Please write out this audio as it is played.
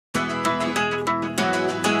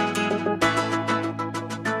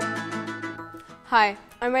Hi,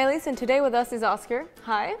 I'm Elise and today with us is Oscar.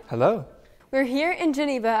 Hi. Hello. We're here in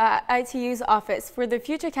Geneva at ITU's office for the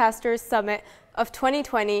Futurecasters Summit of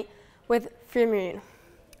 2020 with FerMUN.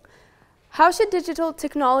 How should digital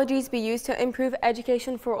technologies be used to improve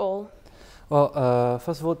education for all? Well,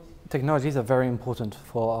 first of all, technologies are very important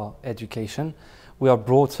for our education. We are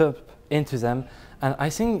brought up into them, and I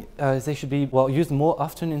think they should be used more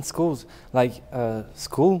often in schools. Like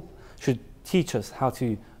school should teach us how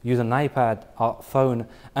to use an iPad, our phone,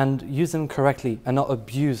 and use them correctly and not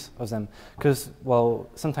abuse of them. Because,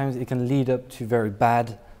 sometimes it can lead up to very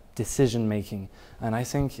bad decision making. And I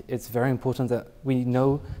think it's very important that we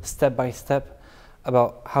know step by step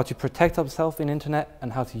about how to protect ourselves in internet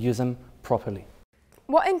and how to use them properly.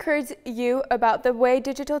 What encourages you about the way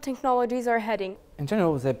digital technologies are heading? In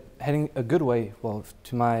general, they're heading a good way. Well,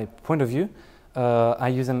 to my point of view, I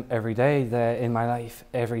use them every day. They're in my life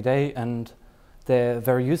every day, and they're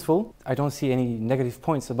very useful. I don't see any negative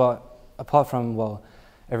points apart from,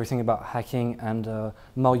 everything about hacking and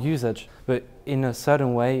more usage. But in a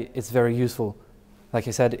certain way, it's very useful, like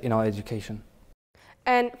I said, in our education.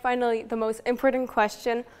 And finally, the most important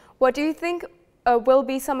question, what do you think will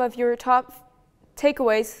be some of your top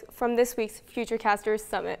takeaways from this week's Futurecasters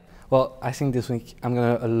Summit? Well, I think this week I'm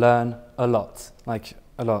going to learn a lot, like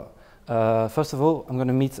a lot. First of all, I'm going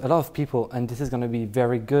to meet a lot of people, and this is going to be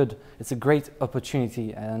very good. It's a great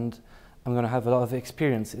opportunity, and I'm going to have a lot of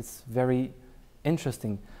experience. It's very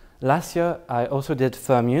interesting. Last year, I also did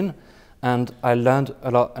FerMUN, and I learned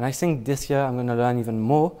a lot. And I think this year I'm going to learn even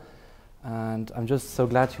more, and I'm just so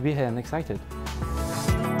glad to be here and excited.